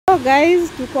So guys,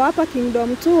 tuko hapa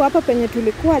Kingdom 2, hapa penye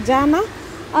tulikuwa jana.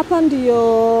 Hapa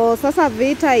ndio sasa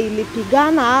vita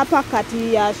ilipigana hapa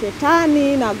kati ya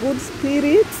shetani na good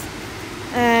spirits.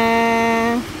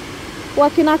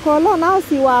 Wakina Kolo nao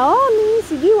siwaoni,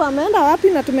 sijui wameenda wapi,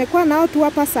 na tumekuwa nao tu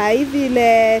hapa saa hivi.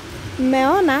 Ile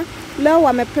mmeona leo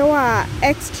wamepewa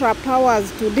extra powers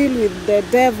to deal with the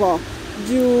devil.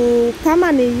 Juu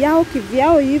kama ni yao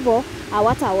kivyao hivyo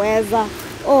hawataweza.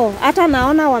 Oh, hata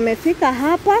naona wamefika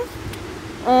hapa.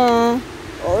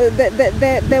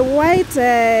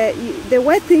 The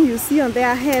white thing you see on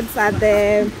their heads are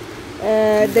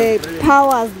the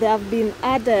powers that have been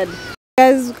added.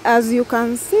 As you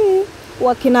can see,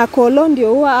 wakina Kolo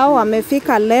ndio huwa hao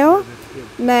wamefika leo,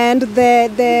 and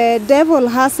the devil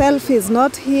herself is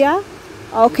not here.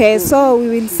 Okay, so we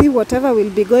will see whatever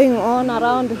will be going on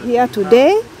around here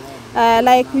today.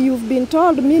 Like you've been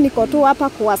told, mi niko tu hapa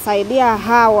kuwasaidia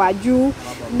hawa juu,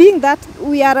 being that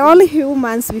we are all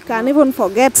humans, we can even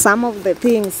forget some of the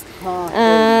things.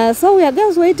 So we are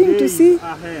just waiting to see.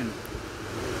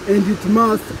 And it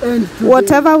must end today.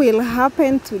 Whatever will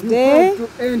happen today. You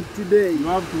have to end today. You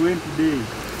have to end today.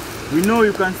 We know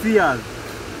you can see us.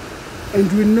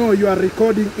 And we know you are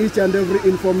recording each and every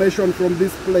information from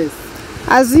this place.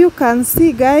 As you can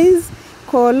see, guys,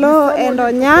 Kolo and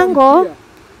Onyango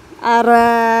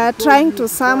are trying to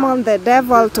summon the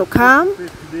devil to come.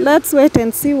 Let's wait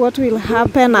and see what will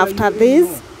happen after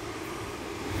this.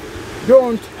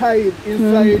 Don't hide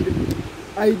inside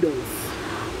idols.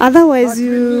 Otherwise,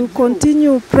 you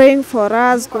continue praying for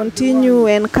us, continue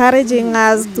encouraging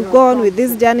us to go on with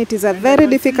this journey. It is a very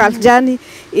difficult journey.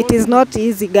 It is not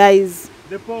easy, guys.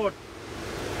 The pot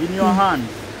in your hand.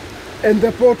 And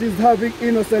the pot is having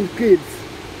innocent kids,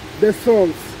 the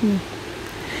souls.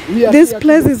 This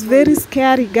place is very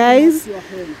scary, guys.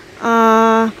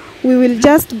 We will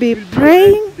just be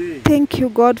praying. Thank you,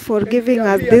 God, for giving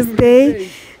us this day,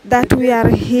 that we are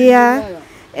here.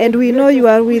 And we know you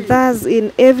are with us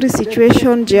in every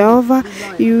situation, Jehovah.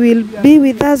 You will be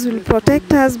with us, you will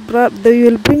protect us. You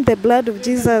will bring the blood of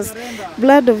Jesus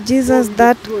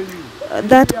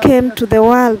that came to the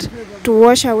world to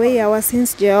wash away our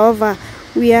sins, Jehovah.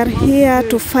 We are here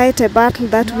to fight a battle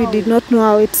that we did not know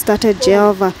how it started,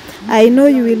 Jehovah. I know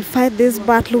you will fight this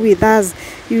battle with us.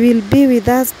 You will be with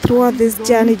us throughout this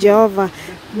journey, Jehovah.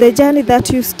 The journey that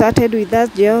you started with us,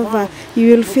 Jehovah,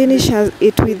 you will finish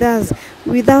it with us.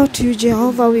 Without you,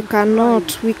 Jehovah, we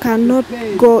cannot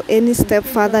go any step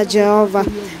further, Jehovah.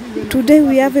 Today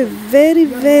we have a very,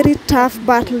 very tough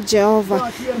battle,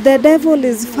 Jehovah. The devil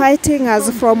is fighting us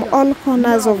from all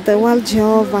corners of the world,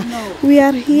 Jehovah. We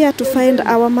are here to find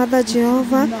our mother,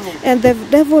 Jehovah, and the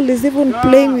devil is even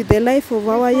playing with the life of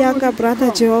our younger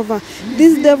brother, Jehovah.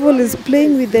 This devil is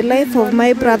playing with the life of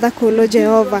my brother, Kolo,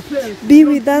 Jehovah. Be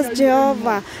with us,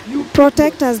 Jehovah.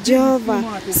 Protect us, Jehovah.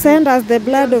 Send us the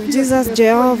blood of Jesus,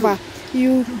 Jehovah.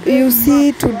 You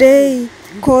see today,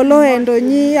 Kolo and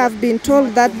Onyi have been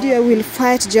told that they will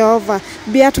fight, Jehovah.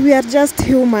 But we are just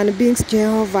human beings,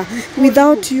 Jehovah.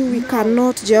 Without you, we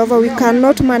cannot, Jehovah. We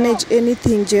cannot manage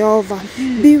anything, Jehovah.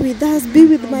 Be with us, be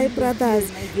with my brothers.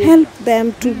 Help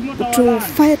them to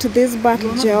fight this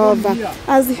battle, Jehovah.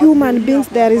 As human beings,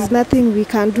 there is nothing we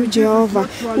can do, Jehovah.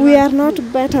 We are not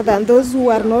better than those who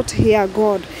are not here,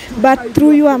 God. But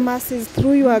through your mercies,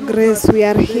 through your grace, we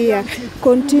are here.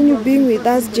 Continue being with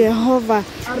us, Jehovah.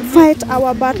 Fight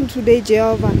our battle today,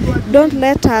 Jehovah. Don't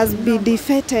let us be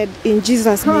defeated in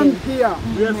Jesus' name. Come here.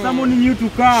 We are summoning you to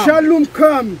come. Shalom,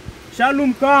 come.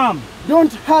 Shalom, come.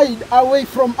 Don't hide away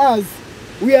from us.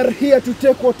 We are here to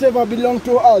take whatever belongs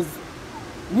to us.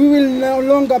 We will no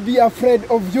longer be afraid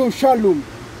of you, Shalom.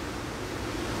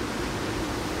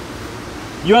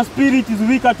 Your spirit is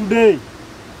weaker today.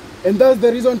 And that's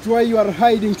the reason why you are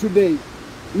hiding today.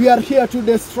 We are here to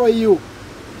destroy you.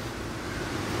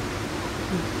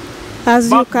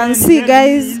 As you can see,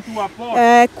 guys,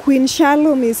 Queen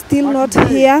Shalom is still not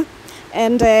here,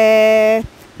 and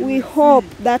we hope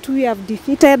that we have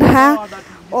defeated her,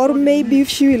 or maybe if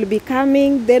she will be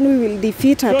coming, then we will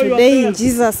defeat her today in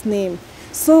Jesus' name.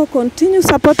 So continue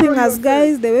supporting us,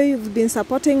 guys, the way you've been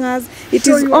supporting us. It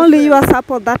is only your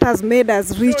support that has made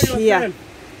us reach here.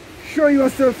 Show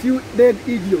yourself, you dead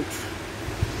idiot.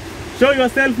 Show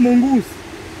yourself, mongoose.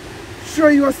 Show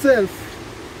yourself.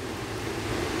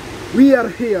 We are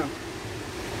here,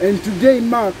 and today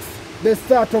marks the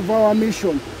start of our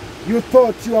mission. You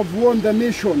thought you have won the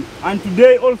mission. And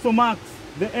today also marks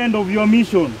the end of your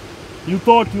mission. You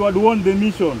thought you had won the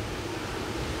mission.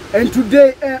 And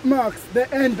today marks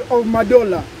the end of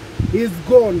Madola. He is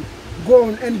gone,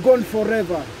 gone and gone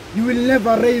forever. You will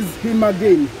never raise him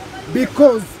again,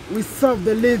 because we serve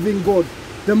the living God.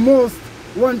 the most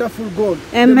wonderful God.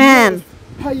 Amen. The most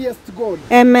highest God.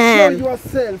 Amen. Show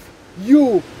yourself,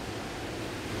 you.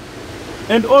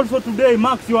 And also today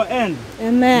marks your end.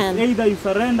 Amen. Either you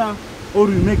surrender or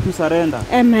we make you surrender.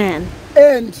 Amen.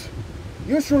 And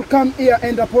you should come here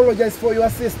and apologize for your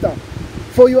sister,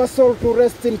 for your soul to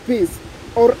rest in peace,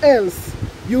 or else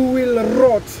you will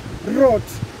rot.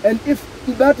 And if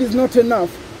that is not enough,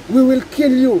 we will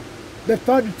kill you the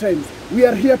third time. We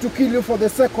are here to kill you for the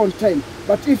second time.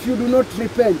 But if you do not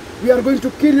repent, we are going to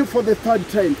kill you for the third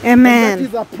time. Amen. And that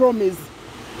is a promise.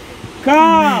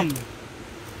 Come!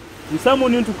 We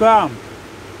summon you to come.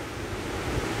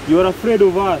 You are afraid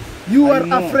of us. You I are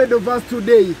know. afraid of us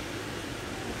today.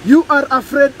 You are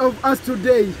afraid of us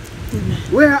today.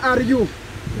 Where are you?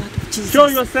 Blood of Jesus. Show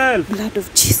yourself. Blood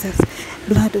of Jesus.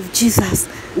 Blood of Jesus.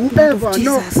 Whoever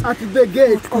knocks at the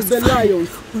gate of the lions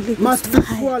Holy must Ghost be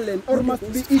fire. swollen or Holy must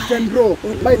Ghost be eaten fire. raw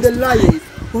Holy by the Ghost lions.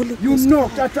 fire. Holy You Ghost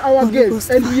knocked fire. at our Holy gates Ghost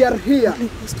and we fire. are here Holy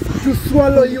Ghost fire. to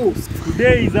swallow Holy you. Ghost fire.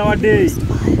 Today is our day.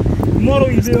 Fire. Tomorrow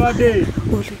is our day.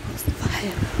 Holy Ghost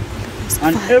fire. Holy Ghost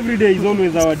And fire. every day is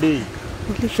always our day.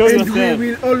 Holy Show Ghost And yourself.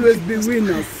 we will always be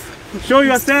winners. Show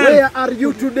yourself. Where are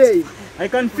you today? I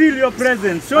can feel your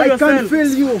presence. Show I can yourself. feel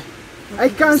you. I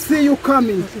can see you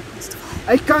coming. Holy Ghost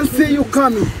fire. I can see you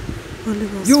coming. Holy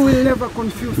Ghost You fire. will never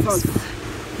confuse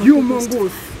us. You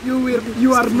mongoose,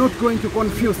 you are not going to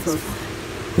confuse us.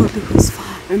 Holy Ghost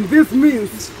fire. And this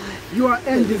means your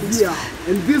end is here.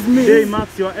 And this Today means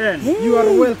marks your end. you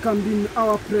are welcomed in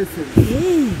our presence.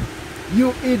 Hey. You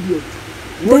idiot.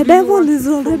 The What do you devil want is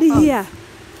already from us? here.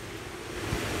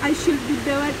 I should be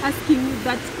the one asking you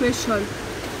that question.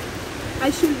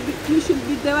 You should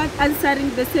be the one answering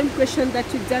the same question that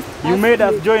you just asked You made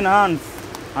us me. join hands.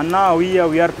 And now we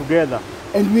are together.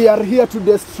 And we are here to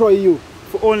destroy you.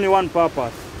 For only one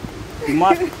purpose. You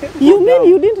must You go mean down.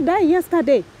 you didn't die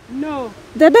yesterday? No,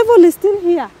 The devil is still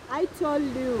here. I told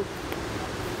you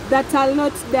that I'll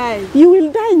not die. You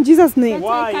will die in Jesus' name.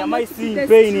 Why I am I cannot seeing be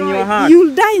pain in your destroyed. heart? You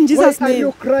will die in Why Jesus' are you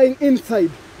name. crying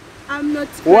inside? I'm not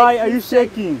Why crying are you inside.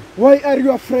 shaking? Why are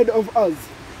you afraid of us?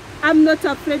 I'm not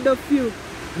afraid of you.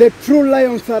 The true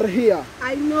lions are here.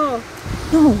 I know.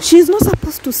 No, she's not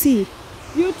supposed to see.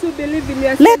 You two believe in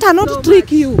yourself. Let her not so trick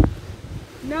much. you.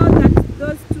 Now that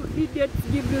those two idiots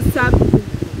give you something,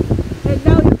 and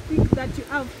now you think that you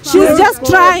have power. She's Don't just call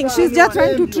trying. them She's just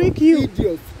trying to idiots. trick you.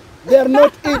 Idiots. They are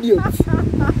not idiots.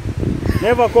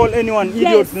 Never call anyone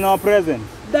idiots in our presence.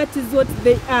 That is what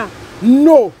they are.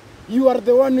 No, you are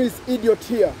the one who is idiot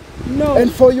here. No.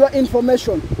 And for your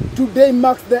information, today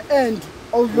marks the end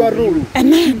of your rule.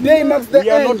 Today marks the We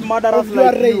are end not murderers of your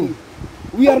like reign. you.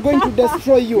 We are going to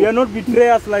destroy We are you. not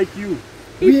betrayers like you.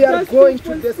 We If are those going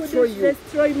people to destroy couldn't you.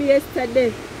 destroy me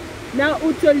yesterday. Now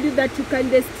who told you that you can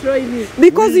destroy me?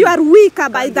 Because you are weaker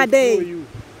by the Destroy day. you.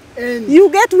 And You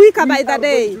get weaker we by are the going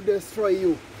day. to destroy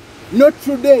you. Not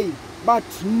today, but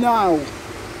now.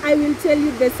 I will tell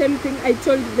you the same thing I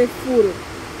told the fool,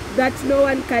 that no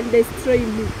one can destroy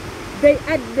me. They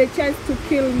had the chance to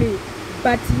kill me,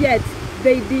 but yet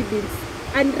they didn't.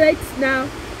 And right now,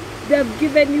 they've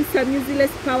given you some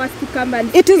useless powers to come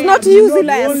and It is scare not me. You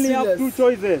useless. only have two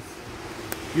choices.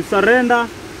 You surrender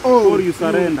Oh, or you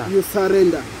surrender. You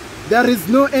surrender. There is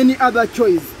no any other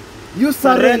choice. You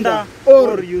surrender,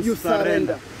 Surrender or you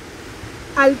surrender.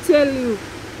 I'll tell you,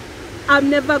 I'm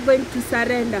never going to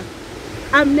surrender.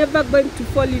 I'm never going to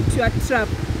fall into a trap.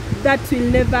 That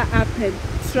will never happen.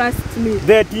 Trust me.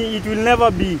 That it will never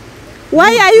be.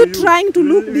 Why good are you for trying to We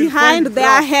look will behind find their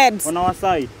trust heads? on our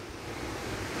side.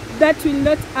 That will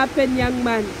not happen, young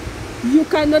man. You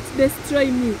cannot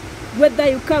destroy me. Whether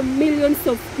you come millions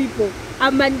of people,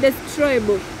 I'm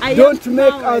undestroyable. I Don't am make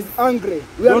powered. us angry.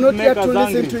 We are Don't not make here to us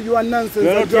listen angry. to your nonsense. We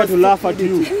are not and here your to laugh at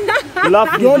you. stupidity. To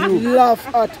laugh with Don't you.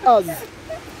 laugh at us.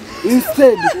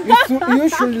 Instead, you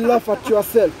should laugh at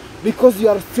yourself because you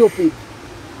are stupid.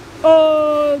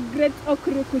 Oh, great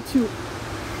Okurukuchu.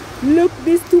 Look,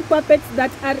 these two puppets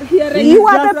that are here. right You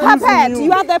in are the front of puppet. you.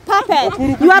 You are the puppet.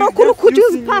 Okurukuchu You are is just Okurukuchu's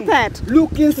using you. puppet.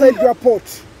 Look inside your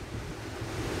pot.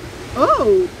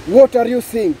 Oh, What are you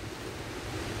seeing?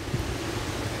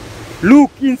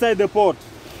 Look inside the pot.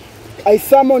 I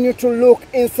summon you to look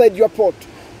inside your pot.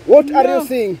 What are No. you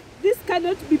seeing? this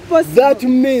cannot be possible. That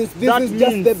means this That is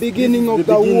just means the beginning this is of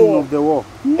the beginning war. of the war.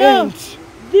 No, And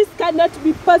this cannot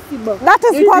be possible. That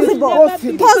is It is possible.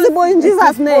 possible. Possible in it Jesus'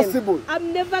 is name. possible.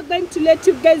 I'm never going to let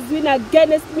you guys win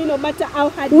against me, no matter how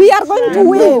hard We you are going try. to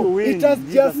win. No, it has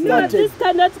Jesus' just name. No, started. this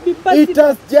cannot be possible. It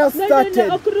has just No, started.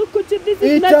 Okurukuchu, this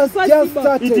is It not has possible. just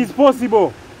started. It is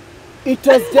possible. It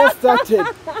has just started.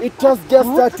 It has just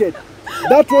started.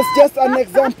 That was just an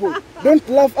example. Don't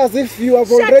laugh as if you have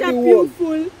Shut already up, won. you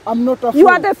fool. I'm not a fool. You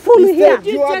are the fool here. Instead,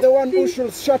 you You are just the one who think-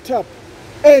 should shut up.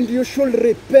 And you should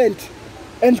repent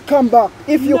and come back.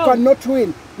 If you No. cannot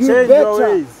win, you Change better. your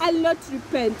ways. I'll not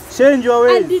repent. Change your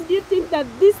And ways. did you think that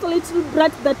this little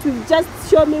brat that you've just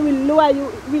shown me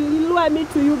will lure me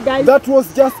to you guys? That was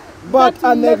just but That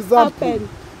will an not example. happen.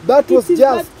 That was It is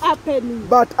just not happening.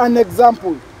 but an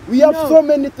example. We have No. so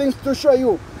many things to show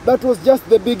you. That was just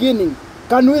the beginning.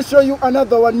 Can we show you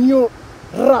another one? You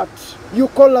rat. You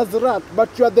call us rat, but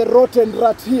you are the rotten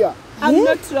rat here. I'm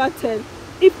not rotten.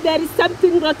 If there is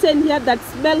something rotten here that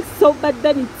smells so bad,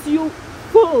 then it's you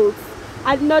fools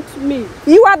and not me.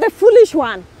 You are the foolish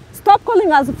one. Stop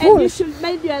calling us And you foolish. should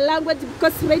mind your language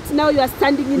because right now you are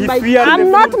standing in If my we are I'm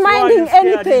the not fools, why are minding you scared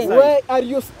anything. inside? Why are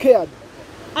you scared?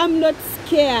 I'm not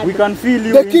scared. We can feel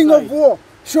you The king inside. of war.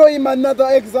 Show him another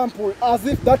example, as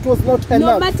if that was not No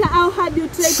enough. matter how hard you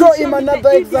try Show to show him me another the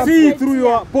idiot example. See right through here.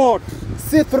 your pot.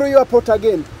 See through your pot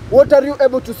again. What are you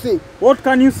able to see? What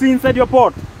can you see inside your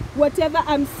pot? Whatever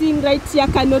I'm seeing right here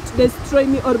cannot destroy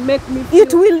me or make me feel.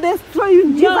 It will destroy you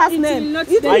in No, Jesus' it name. will not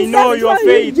It will I know your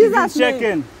destroy you in faith is been Jesus' name.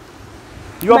 shaken.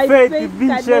 Your My faith is been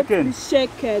cannot shaken. be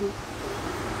shaken.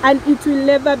 And it will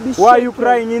never be shaken. Why are you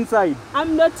crying inside?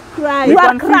 I'm not crying. We You are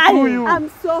can see through crying. you.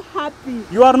 I'm so happy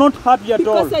You are not happy at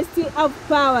all. because I still have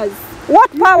powers.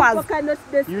 What People powers? cannot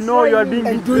destroy You know you are me. being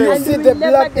And do you betrayed. see And the will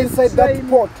never blood inside that destroy me.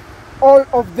 pot? All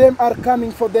of them are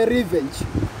coming for the revenge.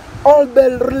 All the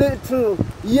little,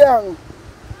 young,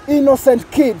 innocent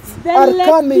kids Then are let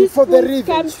coming these for the fools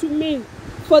come revenge. to me,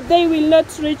 for they will not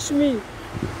reach me.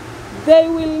 They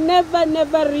will never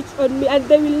reach on me, and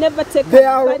they will never take They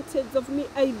are- advantage of me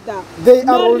either. They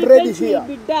No are already revenge here. will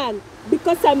be done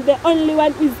because I'm the only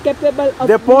one who is capable of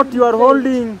The pot doing you are revenge.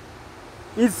 holding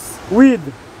is with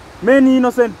many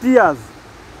innocent tears.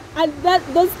 And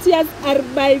those tears are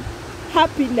my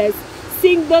happiness.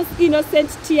 Seeing those innocent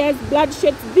tears,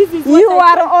 bloodshed, this is what You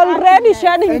I are call already happiness.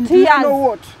 shedding And do you know tears.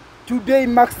 what? Today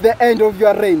marks the end of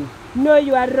your reign. No,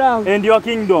 you are wrong. And your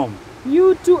kingdom.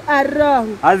 You two are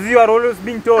wrong. As you are always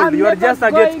being told, I'm you are never just a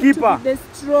going gatekeeper. to be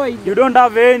destroyed. You don't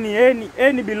have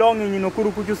any belonging in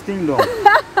Okurukuchu's kingdom.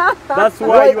 That's why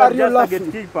Why you are are you just a laughing?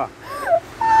 gatekeeper.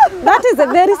 That is a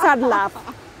very sad laugh.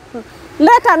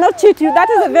 Let her not cheat you. That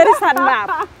is a very sad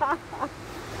laugh.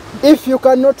 If you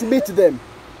cannot beat them,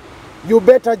 you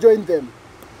better join them.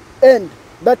 And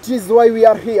that is why we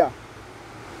are here.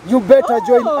 You better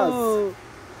join us. Oh,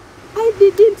 I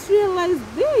didn't realize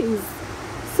this.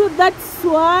 So that's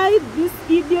why these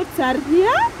idiots are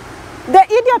here? The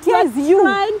idiot here is you.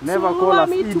 Trying Never to call lure us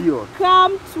me idiot. to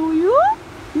come to you?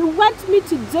 You want me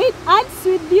to join hands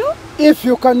with you? If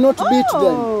you cannot beat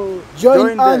them, Oh, join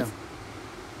Join hands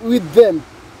them. with them.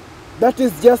 That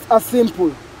is just as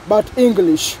simple, but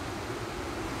English.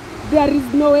 there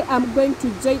is no way I'm going to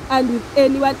join hands with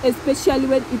anyone, especially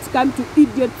when it comes to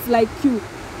idiots like you.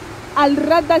 I'll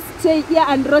rather stay here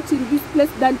and rot in this place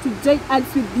than to join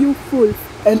hands with you fools.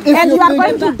 And if And you you are think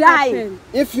going to die. happen.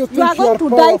 if you You think are going to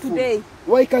die powerful, today.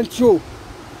 why can't you?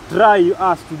 Try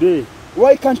us today.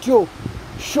 Why can't you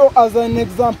show us an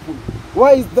example?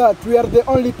 Why is that we are the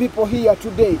only people here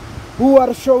today who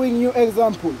are showing you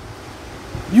example?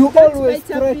 You That always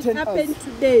might have been threaten happened us.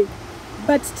 today,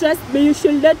 but trust me, you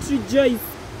should not rejoice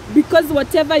because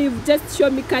whatever you've just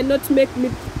shown me cannot make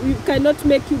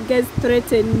you guys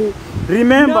threaten me.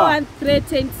 Remember, No one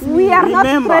threatens me. We are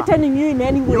Remember, not threatening you in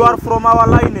any way. you are from our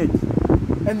lineage.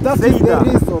 And that Say is the that.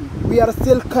 reason we are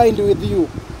still kind with you.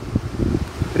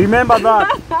 Remember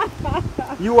that.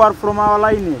 You are from our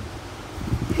lineage.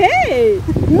 Hey,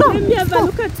 No, let me have a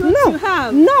look at what no, you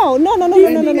have. no, no, no, no, no,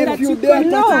 And no, no, if no. that you you dare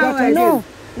call touch that powers. again, No,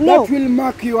 no. that will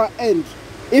mark your end.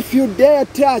 If you dare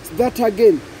touch that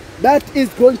again, that is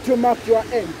going to mark your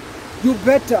end. You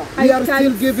better. I We are can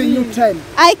still giving see. you time.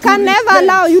 I can never repent.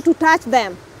 allow you to touch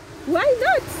them. Why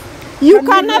not? You Can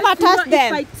can you never Because you touch know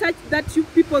them. If I touch that, you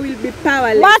people will be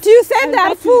powerless. But you said And they are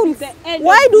that will be fools. the end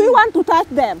Why of do you you. want to touch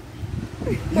them?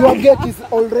 Your gate is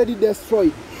already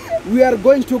destroyed. We are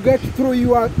going to get through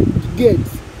your gate.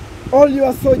 All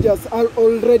your soldiers are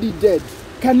already dead.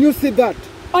 Can you see that?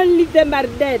 Only them are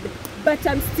dead, but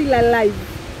I'm still alive.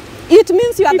 It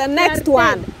means you are If the they next are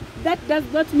one. dead, that does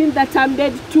not mean that I'm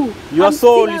dead too. Your I'm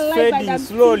soul still is alive fading and I'm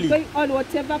slowly. Still going on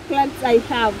whatever plans I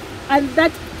have, and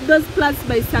that those plans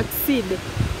might succeed.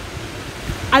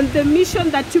 And the mission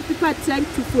that you people are trying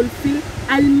to fulfill,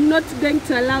 I'm not going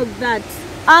to allow that.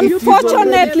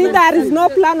 Unfortunately, already there is no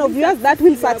plan of yours that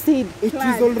will succeed. It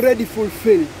Plan. is already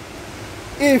fulfilled.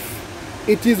 If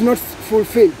it is not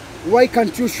fulfilled, why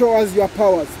can't you show us your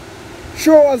powers?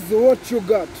 Show us what you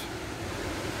got.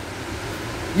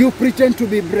 You pretend to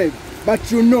be brave,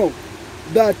 but you know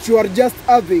that you are just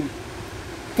having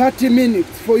 30 minutes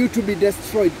for you to be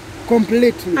destroyed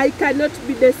completely. I cannot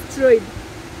be destroyed,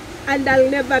 and I'll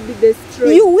never be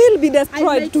destroyed. You will be I destroyed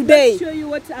might today. not show you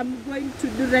what I'm going to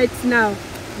do right now,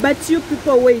 but you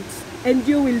people wait, and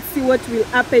you will see what will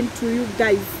happen to you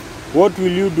guys. What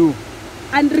will you do?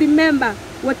 And remember,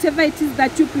 whatever it is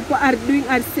that you people are doing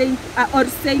or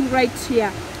saying right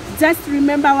here, just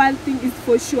remember one thing is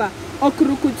for sure.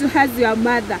 Okurukutu has your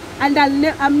mother, and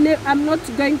I'm not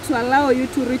going to allow you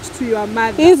to reach to your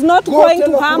mother. He's not Go going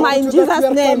tell to harm her in Okurukutu that we Jesus'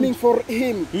 are name. coming for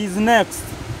him. He's next.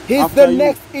 He's After the you.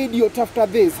 next idiot after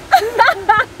this.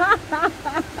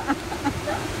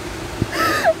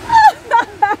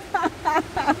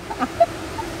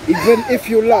 Even if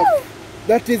you laugh,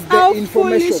 that is the How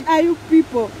information. foolish are you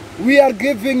people? We are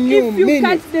giving you If you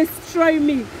minutes. can't destroy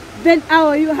me, then how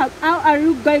are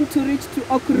you going to reach to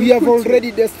Okurukutu? We have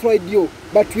already destroyed you,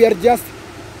 but we are just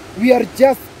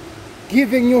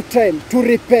giving you time to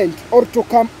repent or to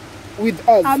come with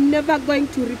us. I'm never going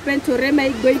to repent, or am I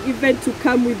going even to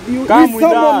come with you? Come We with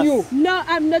summon us. you. No,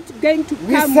 I'm not going to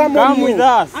We come summon Come you. with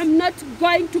us. I'm not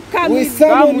going to come We with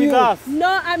summon Come with you. us.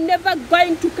 No, I'm never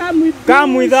going to come with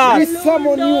Come you. with us. We Shalu,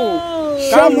 summon no.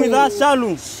 you. Come with us,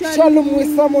 Shalu. Shalom,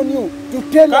 we summon you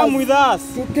to tell Come us, with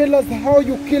us. to tell us how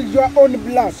you killed your own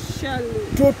blood.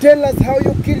 Shalu. To tell us how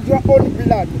you killed your own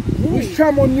blood. We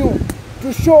summon you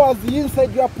to show us the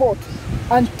inside your pot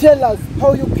and tell us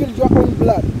how you killed your own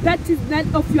blood. That is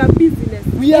none of your business.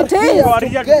 We are It is. here You are to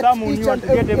here to get summon each you and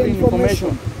and get every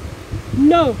information.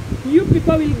 No, you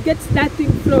people will get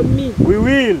nothing from me. We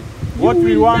will. What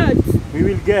we will want, not. we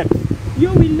will get. You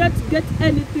will not get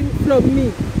anything from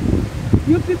me.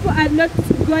 You people are not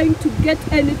going to get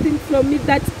anything from me,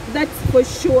 that's for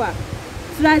sure.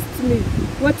 Trust me.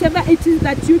 Whatever it is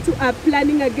that you two are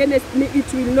planning against me,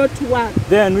 it will not work.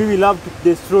 Then we will have to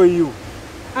destroy you.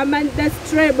 I'm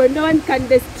undestroyable. No one can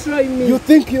destroy me. You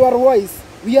think you are wise?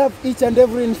 We have each and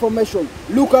every information.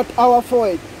 Look at our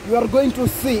forehead. You are going to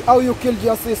see how you killed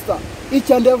your sister. Each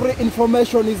and every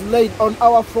information is laid on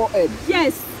our forehead.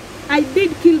 Yes, I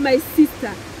did kill my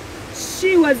sister.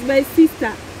 She was my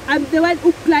sister. I'm the one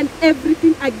who planned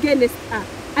everything against her.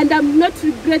 And I'm not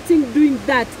regretting doing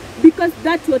that, because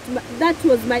that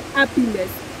was my happiness.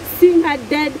 Seeing her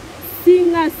dead,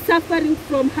 seeing her suffering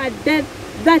from her death,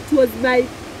 that was my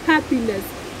happiness.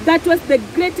 That was the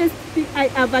greatest thing I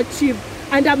have achieved.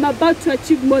 And I'm about to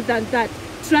achieve more than that.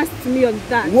 Trust me on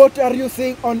that. What are you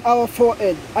seeing on our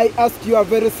forehead? I asked you a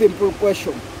very simple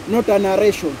question, not a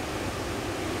narration.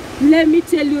 Let me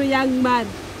tell you, young man,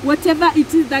 whatever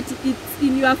it is that it's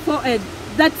in your forehead,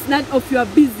 that's none of your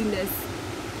business.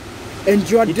 And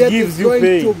your It death gives is you going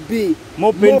pain. to be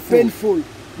More more painful. painful,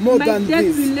 more My than death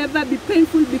this. will never be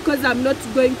painful, because I'm not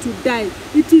going to die.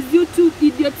 It is you two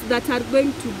idiots that are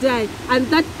going to die. And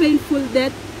that painful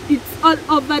death, it's all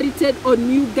overwritten on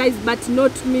you guys, but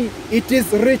not me. It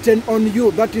is written on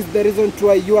you. That is the reason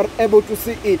why you are able to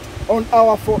see it on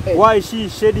our forehead. Why is she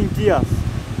shedding tears?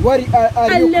 Why are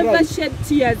I'll you never crying? shed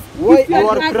tears. Why If you are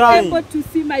are you not crying? able to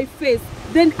see my face,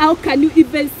 then how can you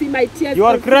even see my tears? You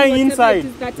are or see crying whatever inside. it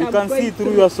is that You I'm can going see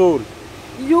through your soul.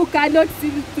 You cannot see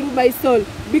through my soul,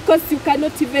 because you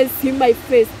cannot even see my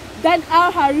face. Then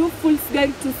how are you fools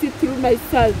going to see through my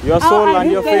soul? Your How soul are and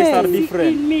you your going face to are see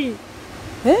different. in me?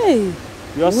 Hey,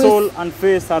 Your We- soul and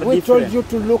face are We different. told you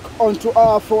to look onto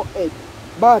our forehead,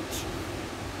 but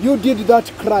you did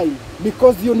that crime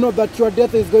because you know that your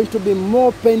death is going to be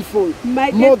more painful, My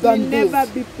more death will than this.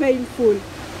 never be painful,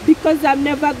 because I'm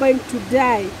never going to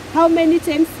die. How many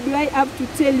times do I have to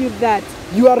tell you that?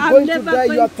 You are I'm going to never die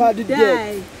going your to third die.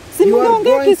 death. si You are mnaongea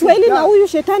going to Kiswahili na die. huyu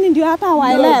shetani ndio hata You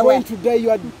are waelewe. going to die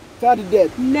your third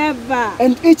death. Never.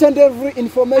 And each and every I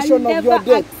information of never your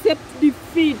death, accept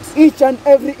defeat. each and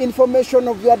every information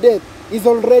of your death is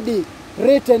already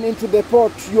written into the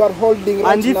pot you are holding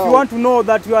right And if now. you want to know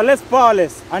that you are less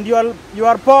powerless and you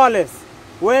are powerless,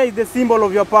 where is the symbol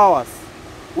of your powers?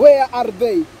 Where are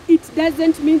they? It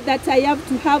doesn't mean that I have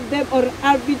to have them or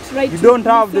have it right. You don't with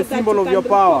me have so the that symbol you of can your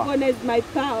power. recognize my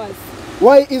powers.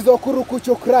 Why is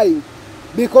Okurukucho crying?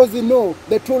 Because you know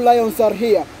the two lions are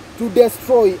here to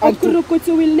destroy and to...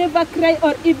 Okurukutu will never cry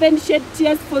or even shed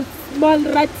tears for small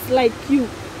rats like you.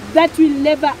 That will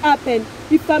never happen.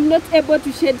 If I'm not able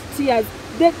to shed tears,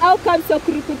 then how come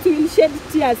Okurukutu will shed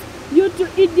tears? You two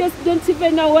idiots don't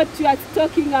even know what you are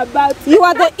talking about. You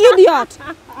are the idiot.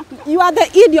 You are the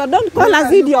idiot. Don't call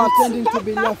us idiots. pretending to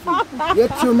be laughing.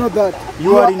 Yet you know that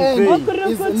You are in end pain. is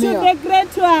Okurukutu near. the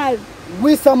great one.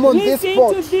 We summon this Listen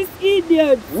pot. to this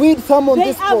idiot. We summon They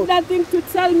this have pot. nothing to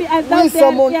tell me and We that they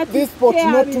are summon here to this pot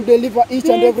scare not me. to deliver each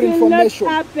and This every will information.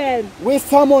 not happen. We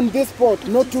summon this pot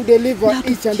not to deliver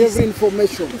each and every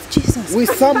information. Jesus. We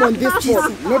summon this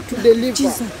pot not to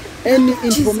deliver any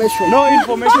information. No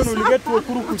information will get to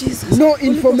Okurukuchu. Jesus. No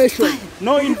information.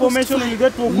 No information will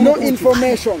get to No Okurukuchu.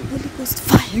 information. Holy Ghost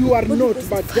fire. You are not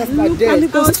but just a Look dead, Holy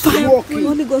Ghost fire. walking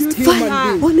Holy Ghost human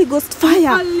fire. being. Holy Ghost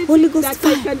fire. Only Holy thing Ghost that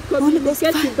I fire. can Holy Ghost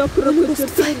communicate fire. with Dr. Holy Okurukuchu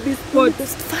Ghost through fire. this Holy pot.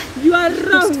 Ghost fire. You are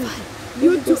wrong.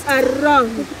 You two are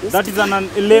wrong. That is an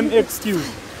lame excuse.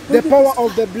 The power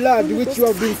of the blood which you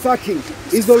have been sucking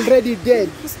is already dead.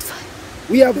 Ghost fire.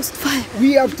 We have Ghost fire.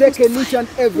 taken each and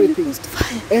everything, Ghost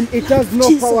fire. and it has no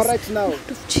Jesus. power right now.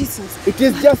 Blood of Jesus. It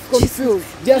is just confused,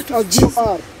 just as you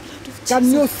are.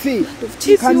 Can you see?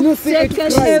 If Can you you've see it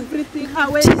taken crying? everything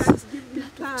away and give me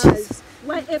past,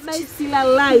 why am I still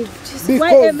alive?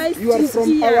 Why am I Because you are still from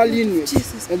here? our lineage,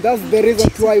 Jesus. and that's the reason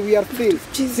why we are still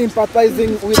Jesus.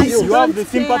 sympathizing with I you. You have the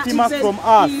don't care sympathy mark even from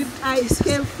us. If I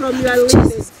came from your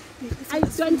lineage, I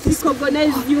don't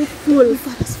recognize you full.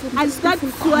 And that's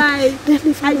why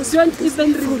I don't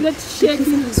even regret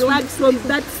shedding blood from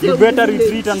that You same better village.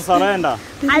 retreat and surrender.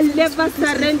 I'll never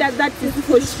surrender, that is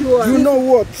for sure. You know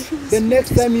what? The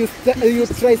next time you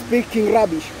try speaking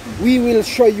rubbish, we will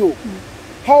show you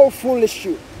how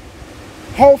foolishly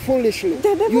The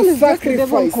devil you is just the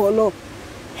devil sacrifice. Kolo.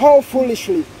 How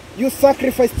foolishly you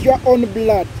sacrificed your own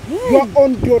blood, your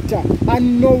own daughter,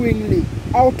 unknowingly,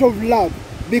 out of love,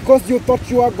 because you thought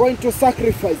you were going to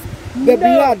sacrifice the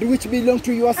blood which belonged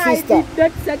to your I sister. did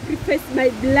not sacrifice my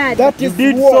blood. That You is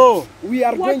did what so. we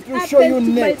are What going to show you happened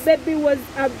to next. my baby was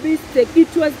a mistake.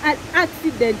 It was an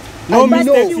accident. No I know.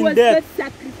 mistakes She in was death.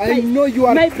 not sacrificed. I know you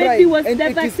are My crying, baby was and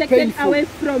never it is taken painful. away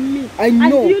from me. I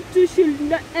know. And you two should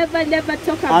not never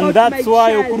talk about And that's my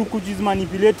why child. Okurukuchu is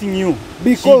manipulating you.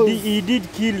 Because- he did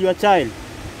kill your child.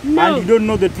 No, And you don't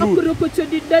know the truth. Okurukuchu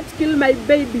did not kill my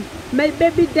baby. My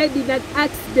baby died in an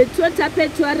accident. What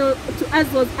happened to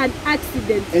us was an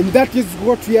accident. And that is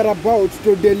what we are about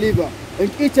to deliver.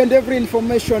 And each and every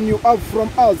information you have from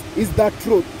us is the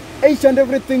truth. Each and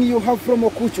everything you have from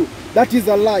Okuchu, that is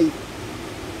a lie.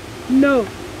 No,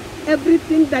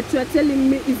 everything that you are telling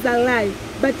me is a lie.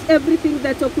 But everything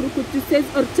that Okurukuchu says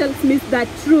or tells me is the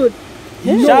truth.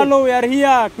 No. Shallow, we are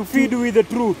here to feed you with the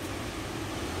truth.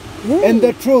 And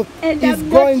the truth And is I'm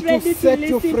going not ready to set to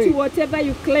you listen free. to whatever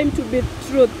you claim to be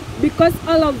truth, because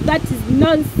all of that is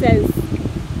nonsense.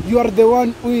 You are the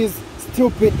one who is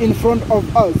stupid in front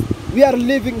of us. We are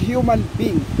living human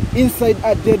beings inside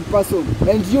a dead person.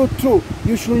 And you too,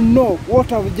 you should know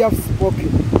what I've just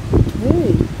spoken.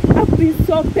 I've been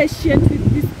so patient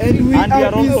with this, And we And we are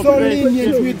are being also so very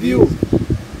lenient patient with you.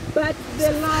 but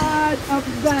the Lord of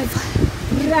God,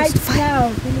 right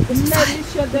now, let me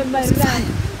show them my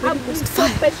wrath. I've been so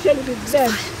patient with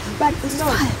them, but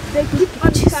no, they keep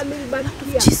on coming back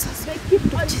here. They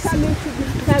keep on coming to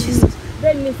disturb me.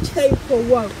 Then it's time for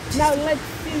war. Now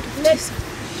let's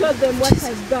show them what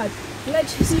I've got.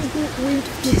 Let's see who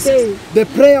wins today. The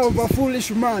prayer of a foolish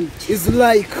man is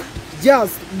like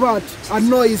just but a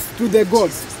noise to the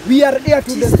gods. We are here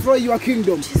to destroy your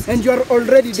kingdom, and you are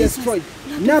already destroyed.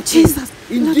 Nothing,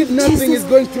 indeed nothing is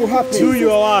going to Do happen.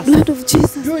 your worst. Blood of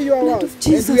Jesus. Do your Blood worst, of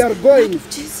Jesus. and we are going. Blood of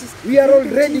Jesus. We are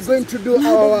already going to do Blood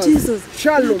our of worst. Jesus.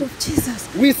 Shalom. Blood of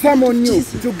Jesus. We summon you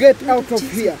Jesus. to get Blood out of of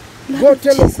Jesus. here. Blood Go of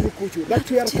tell Jesus. Okurukuchu Blood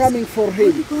that we of are Jesus. coming for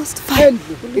Holy him. Ghost fire. And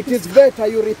Holy it is Ghost better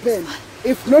you repent.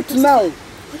 If not now,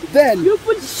 then You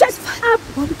will shut up.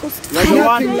 Holy Ghost You're the fire.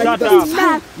 one Nothing to like shut that. up.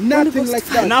 Enough. nothing like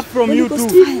that. Enough from Holy you Ghost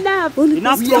too. fire. Enough. Holy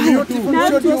Enough Ghost We are from you not fire. even Now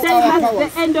showed you today our has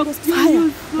powers. the end of Ghost you fire.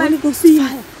 use Holy like Ghost thieves.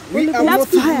 fire. We Holy have You have not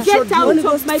to even fire. showed get out you.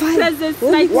 of my Fire. presence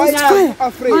Holy right Why Ghost are now. you fire.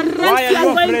 afraid? Or Why else are you you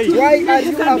are going afraid? to Why regret are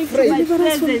you coming to afraid? my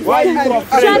presence. Why are you Why are you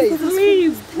afraid? afraid? Just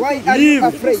leave. Why are you Leave.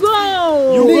 afraid?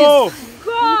 Go. You go.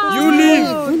 Go. You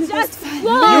leave. Just fire.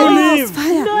 go. You leave.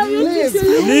 Fire. No, you Leave. should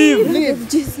leave. Leave. Blood Leave. of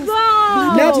Jesus.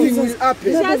 Go. Nothing will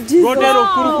happen. Blood of Just Jesus. Go tell go.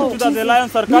 Okurukuchu that the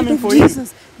lions are Blood coming of for him.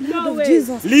 Jesus. Blood No of way.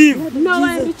 Jesus. Leave. Blood of No one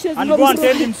Jesus. reaches And no go and God.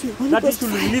 tell him that he should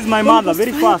release my mother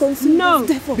very fast. No.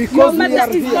 Because Your we mother are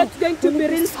is here. not going to be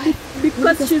released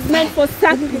because she's meant for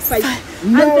sacrifice.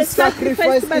 No And the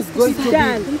sacrifice sacrifice is must going be to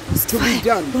done. be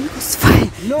done. Holy Ghost fire.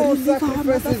 No Deliver our sacrifice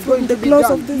mother is from going the to be claws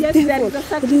done. of this Yes, there devil. is a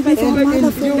sacrifice Deliver our going mother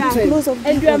to from be the done. claws of And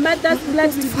devil. your mother's blood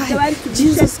will be the one to be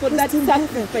Jesus shed for that Christ in heaven.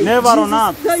 sacrifice. Never on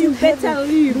earth. So you better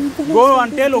leave. Go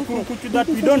and tell Okurukuchu that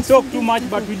we don't talk too much,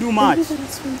 but we do much.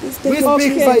 We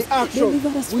speak by action. We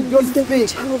don't speak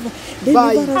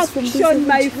by Action,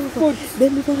 my foot.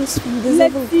 Deliver us from the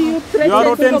Let's devil. see you You are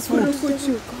rotten present food.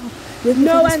 Okurukuchu.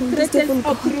 No one threatens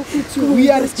Okurukutu. We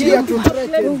are here to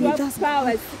Claim threaten. to have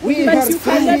powers, We but are you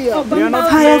cannot here. We are not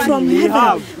overpower Fire claiming, from we heaven.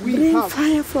 have. We Bring have.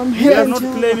 fire from We are heaven, not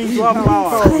Jehovah. claiming to have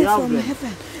power. We Fire have from them.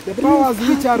 heaven. The powers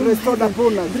which are restored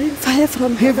upon us. Bring fire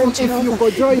from Even heaven, if you Jehovah.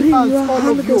 could join Bring us, your all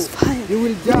Holy of you, Ghost fire. you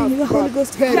will Bring your Holy just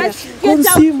Ghost perish. fire. Get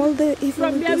out Consume all the evil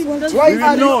from in here this with world, those Why We Jehovah.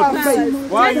 are you know. afraid?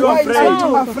 Why are you Why afraid? are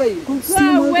you afraid?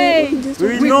 Consume all away. the evil.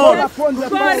 We We know. call upon the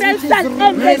For power which else is and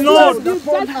endless We know. love, you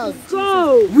upon just us.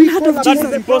 go. We Blood call of upon Jesus.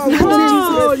 the power which Blood is of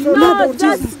No, restored no, upon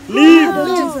just us. Leave. Blood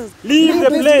of Jesus. Leave the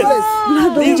this place.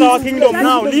 Blood of This is our Jesus. kingdom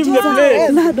now. Leave the place.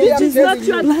 Blood We of are this is Jesus. not telling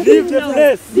your you. Blood Leave of the kingdom.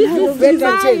 place. This You is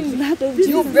better mine. change. Blood of This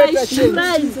You is Jesus. better my change.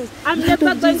 shrine. I'm Blood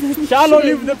never of going Jesus. to Shallow, change.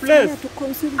 leave the place. Fire to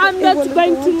consume the I'm evil not in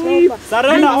going the to world, leave Jehovah.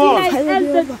 Surrender until all. I Fire,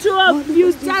 end the Jehovah. two of Holy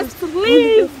you. Ghost Just Jesus.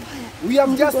 leave. We have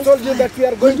Holy just Ghost told you fire. that we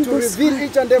are going Holy to Ghost reveal fire.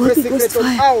 each and every Holy Ghost secret on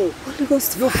fire. how Holy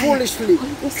Ghost you fire. foolishly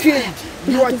Holy Ghost killed fire.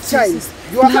 your Blood of child, Jesus.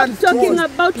 your Stop talking unborn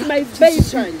about my baby.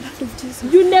 child. Blood of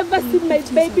Jesus. You never Blood seen my of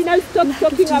baby. Jesus. Now stop Blood of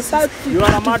talking Jesus. about it. You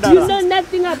are a You murderer. know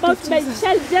nothing about my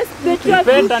child. Just the two of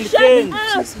Repent you and shut change.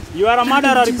 up. You are a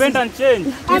murderer. Repent and change.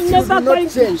 I'm If you never do not going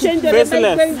to change, change or am I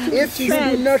faceless. going to If you do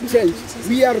change. not change,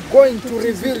 we are going to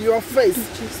reveal your face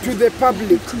to the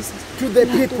public, to the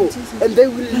people, and they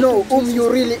will know whom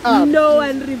you really are. No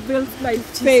one reveals my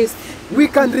face. We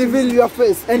can reveal your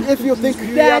face, and if you think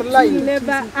we are That will lying,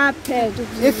 never happen.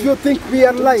 if you think we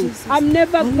are lying, I'm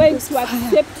never going to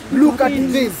accept look at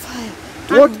defeat. this.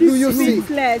 I'm What do you see?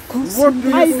 defeatless. What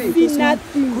do I you see see?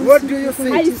 nothing. What do you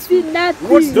I see? see What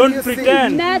nothing. do Don't you see?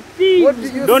 pretend. Nothing. What do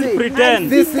you Don't see? pretend.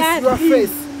 This is your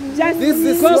face. Just This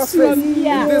is go your from face.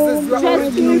 here. This is your Just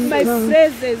original leave my face.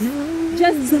 presence.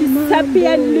 Just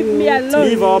disappear and leave me alone.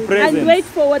 Leave our And presence. wait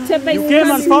for whatever You is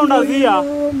came and coming. found us here,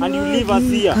 and you leave us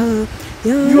here.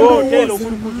 Go tell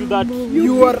Okurukutu that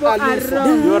You are people a are loser.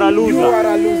 wrong. you are a You loser. are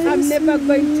a loser. I'm never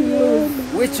going to lose.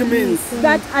 Which means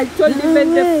That I told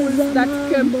even the fools that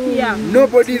came here.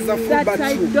 nobody is a fool That but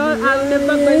I you. don't, I'm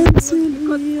never going to lose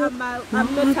because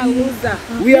I'm not a loser.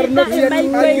 We are not Neither here am I to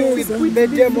going argue to with quit the this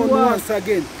demon world. once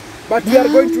again. But we are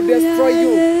going to destroy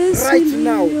you right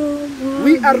now.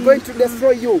 We are going to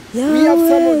destroy you. We have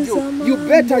summoned you. You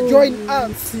better join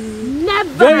us.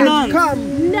 Never. Join us.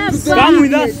 Come. Never. to the Come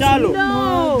with us, lineage. Shallow.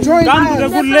 No. Join Come to the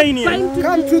us. good lineage.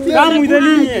 Come to the Come with the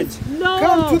lineage. No.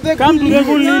 Come to the Come to the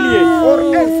good lineage. Or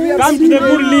else we are Come to going the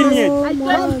good lineage. I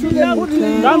Come don't to the belong good to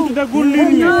lineage. you. Come to the good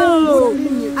lineage. No.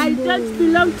 I don't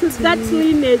belong to that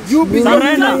lineage. You belong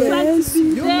Surrender. I to don't them. want to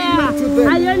be You belong to there. them.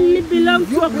 I only belong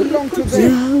to You belong to Okurukutu.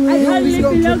 them. I You only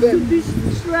belong to belong to them. this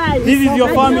tribe. This is your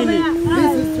I family. don't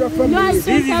This is your No, I family. don't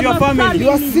This is have your a family.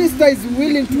 Your sister is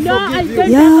willing to No, I forgive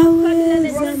don't you. have a family.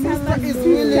 I Your don't have sister a is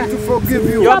willing to sister. forgive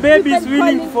you. Your Stop baby is even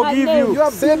willing to calling forgive her you. name.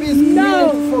 Your baby is No.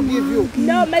 willing to forgive you.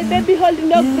 No, my baby holding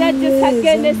no grudges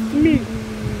against me.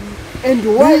 And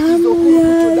why is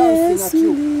Okurukutu dancing at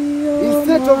you?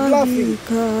 Instead of laughing,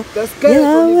 the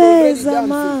skeleton is already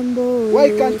dancing.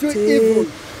 Why can't you even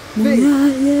think,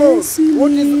 oh,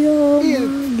 what is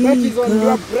ill that is on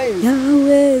your brain?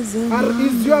 Or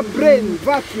is your brain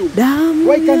vacuum?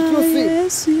 Why can't you see?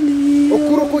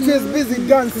 Okurukutu is busy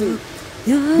dancing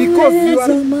because you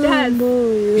are Dance.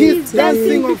 he's He's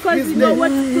dancing dancing of because his you know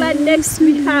what name. plan next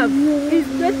we have. He's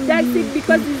not dancing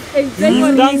because he's enjoying He's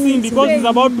what dancing because he's saying.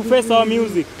 about to face our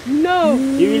music. No,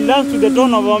 He will dance to the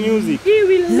tone of our music. he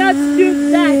will not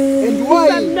do that. And why?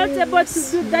 If I'm not able to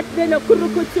do that, then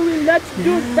Okurukutu will not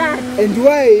do that. And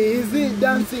why is he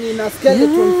dancing in a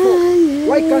skeleton form?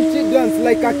 Why can't he dance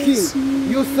like a king?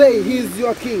 You say he's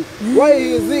your king. Why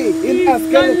is he in He's a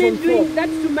only skeleton doing form? that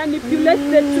to manipulate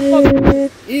the two of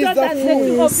you. He's So a that the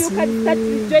two fool. of you can start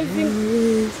rejoicing.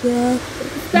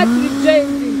 Start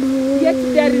rejoicing. Yet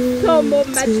there is so more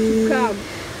much to come.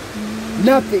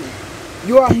 Nothing.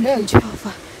 Your health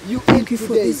Jehovah. you Thank eat you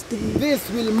for today. this day. This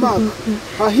will mark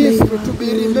a history to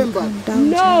be remembered.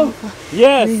 No.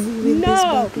 Yes.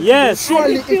 No. Yes.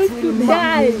 Surely refuse it to will mark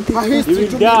die. a history You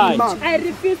will to die. be marked. I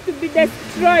refuse to be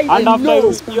destroyed. And know.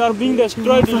 after you are being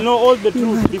destroyed, you know all the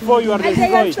truth before you are And I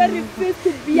destroyed. also refuse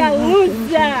to be a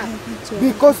loser.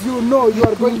 Because you know you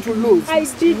are going to lose. I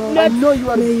did I not. know you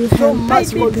are so I much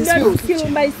did not confused. kill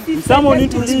my sister Someone just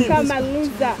need to to leave. become a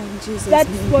loser. That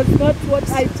was not what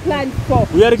I planned for.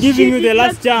 We are giving you the did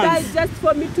last not chance. die just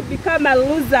for me to become a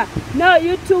loser. No,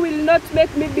 you two will not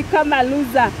make me become a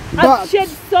loser. But- I've shed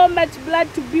so much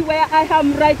blood to be where I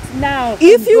am right now.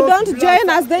 If you Those don't bloods join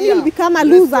us, then here you'll become a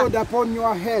loser. restored upon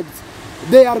your heads.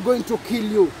 They are going to kill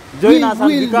you. Join We us and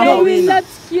will become They a not. will winner. not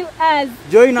kill us.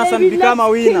 Join us They and will become not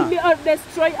a winner. kill me or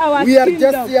destroy our We are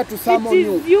kingdom. just here to summon It is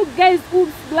you. you guys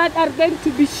whose blood are going to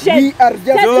be shed. We are just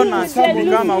That Join is us the and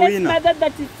become a useless winner. mother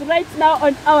that is right now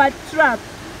on our trap.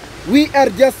 We are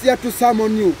just here to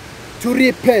summon you to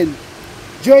repent.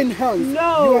 Join hands.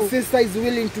 No. Your sister is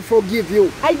willing to forgive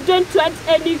you. I don't want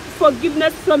any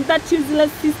forgiveness from that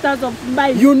useless sisters of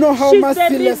mine. You know how She's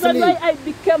mercilessly. the reason why I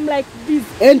became like this.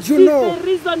 And you She's know. the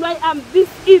reason why I'm this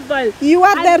evil. You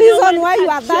are And the no reason one why you can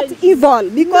are that change evil,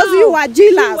 because No, you are She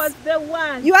jealous. was the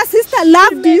one. Your sister She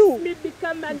loved makes you. me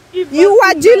become an evil You are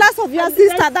woman. jealous of your And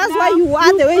sister. right That's now, why you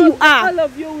are the way you are. All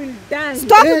of you will die.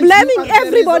 Stop And blaming you are the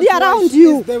everybody reason why around she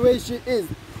you. is the way she is.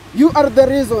 You are the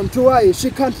reason to why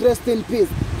she can't rest in peace.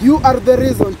 You are the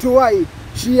reason to why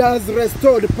she has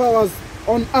restored powers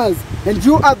on us. And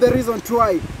you are the reason to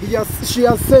why she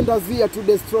has sent us here to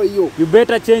destroy you. You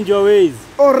better change your ways.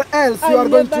 Or else you I'll are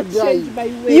going to never die. change my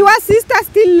ways. Your sister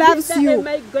still loves Neither you. am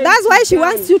I going That's to why she die.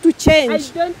 wants you to I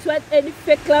change. don't want any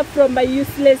fake love from my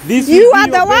useless This sister. You will are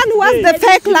be the your one best who has day. the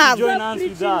fake love. Join Stop hands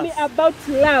with preaching me us. about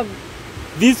love.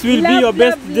 This will be Love, your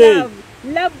best love, day. Love.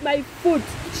 Love my foot.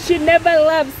 She never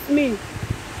loves me.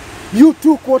 You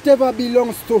took whatever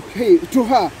belongs to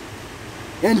her.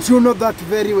 And you know that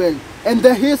very well. And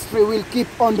the history will keep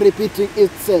on repeating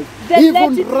itself. Then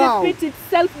let Even it now. repeat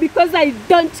itself because I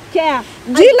don't care.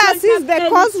 Jealous is the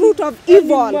cause root of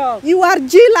evil. Anymore. You are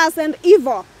jealous and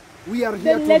evil. We are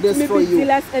here Then to let me destroy be you.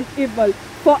 jealous and evil,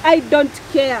 for I don't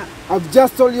care. I've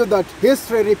just told you that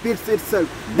history repeats itself.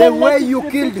 The Then way let it you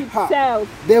repeat killed her, itself.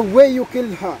 the way you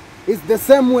killed her is the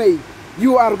same way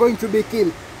you are going to be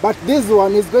killed. But this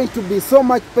one is going to be so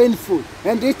much painful,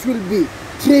 and it will be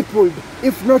tripled,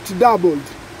 if not doubled.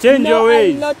 Change your No,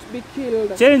 ways. I'll not be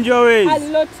killed. Change your ways. I'll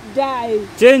not die.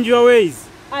 Change your ways.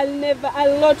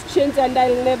 I'll not change and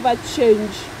I'll never change.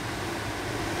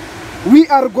 We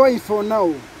are going for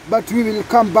now, but we will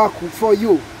come back for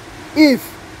you.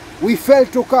 If we fail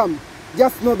to come,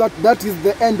 just know that that is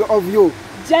the end of you.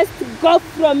 Just go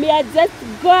from here. Just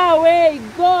go away.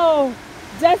 Go.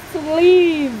 Just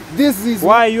leave. This is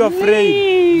Why are you afraid?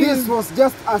 Leave. This was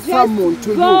just a Just sermon to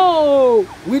you. go.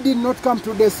 We did not come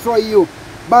to destroy you,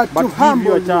 but But to give humble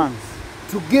you a you, chance.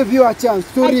 to give you a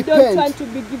chance to I don't repent. want to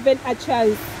be given a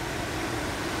chance.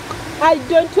 I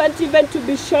don't want even to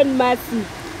be shown mercy.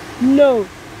 No,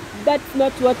 that's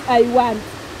not what I want.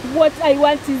 What I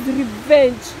want is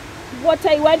revenge. What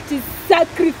I want is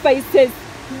sacrifices.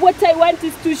 What I want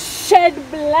is to shed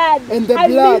blood. And the I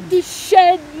blood. need to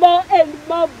shed more and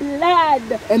more blood.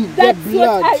 And that's the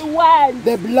blood, what I want.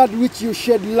 the blood which you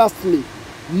shed lastly,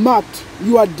 marked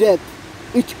your death.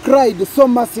 It cried so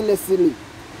mercilessly.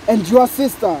 And your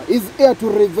sister is here to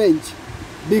revenge,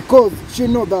 because she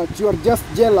knows that you are just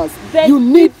jealous. Then You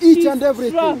need if each she's and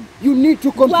everything. strong, You need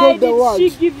to control Why the world.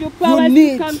 did she give you power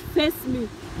need- to come face me?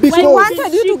 Because- Why She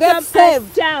wanted did you she to get come saved.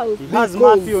 herself? He has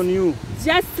Because mercy on you.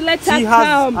 Just let She her has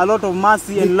come. a lot of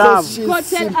mercy and Because love. she's Go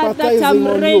tell her that sympathizing I'm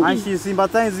on ready. you. And she's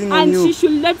sympathizing on And you.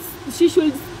 she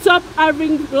should stop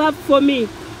having love for me.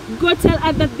 Go tell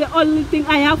her that the only thing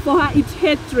I have for her is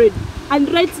hatred.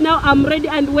 And right now I'm ready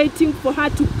and waiting for her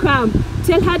to come.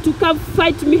 Tell her to come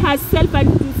fight me herself and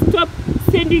to stop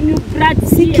sending you brats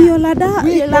Sikio here.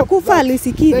 We la hope kufa that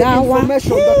alisikii the dawa.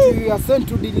 information that you are sent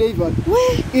to deliver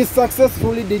is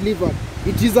successfully delivered.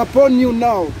 It is upon you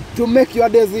now to make your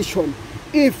decision.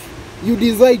 If you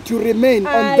decide to remain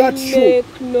on I that shoe,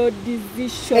 make no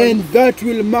decision. and that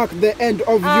will mark the end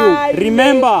of you. I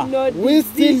Remember, make no We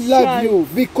still love decision. you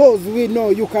because we know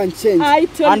you can change. I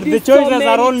told And you the so choices many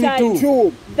are only times two.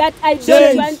 Two, that I don't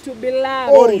Change. want to be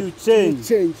loved. Or you change.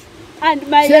 change. And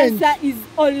my Change. answer is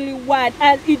only one,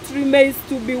 and it remains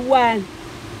to be one.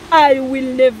 I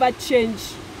will never change.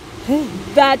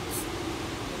 That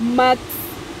marks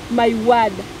my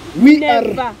word. We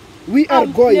Never. are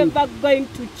I'm going. never going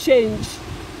to change.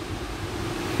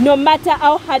 No matter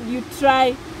how hard you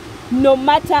try, no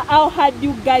matter how hard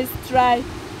you guys try,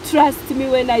 trust me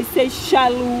when I say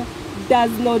Shalu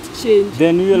does not change.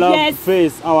 Then we will have Yes. to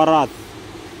face our wrath.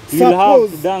 We will have to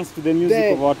Suppose dance to the music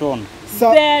the- of our tone.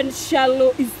 Then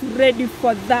Shalu is ready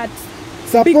for that.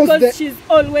 Suppose Because the, she's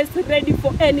always ready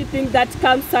for anything that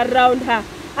comes around her,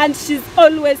 and she's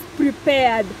always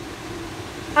prepared.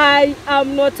 I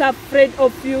am not afraid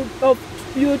of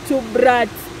you two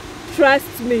brats.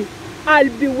 Trust me, I'll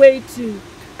be waiting,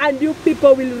 and you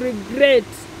people will regret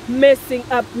messing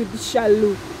up with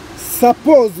Shalu.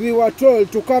 suppose we were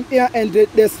told to come here and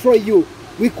destroy you,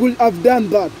 we could have done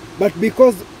that. But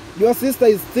because your sister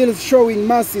is still showing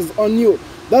mercies on you,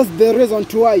 that's the reason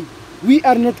to why we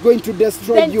are not going to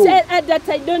destroy Then you. tell her that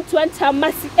I don't want her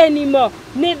mercy anymore.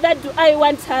 Neither do I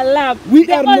want her love. We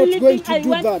the are not only going thing to I do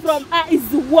want that. from her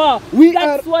is war. We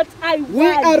That's what I want. We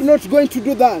are not going to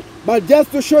do that, but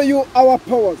just to show you our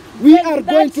powers. We And are that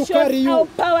going to shows carry how you.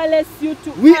 powerless you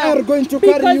two We are. are going to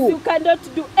carry because you. you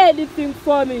cannot do anything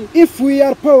for me. If we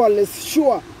are powerless,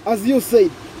 sure, as you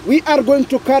said, we are going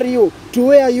to carry you to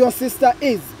where your sister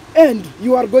is, and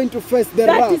you are going to face the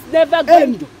That wrath. is never going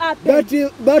And to happen.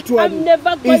 that one I'm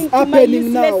never going is to my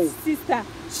happening now. useless sister.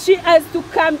 She has to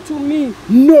come to me.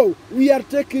 No, we are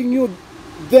taking you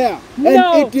there,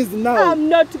 No, and it is now. I'm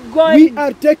not going. We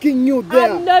are taking you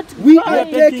there. I'm not We going. are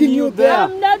taking you there.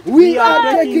 I'm not We going.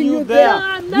 are taking you there. No,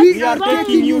 I'm not We We are going.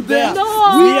 taking you there.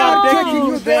 No. We are taking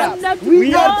you there. I'm not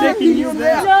We are going. taking you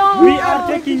there. No. We are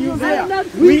taking you there. I'm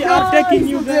not We are going. taking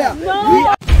you there. No. We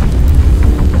are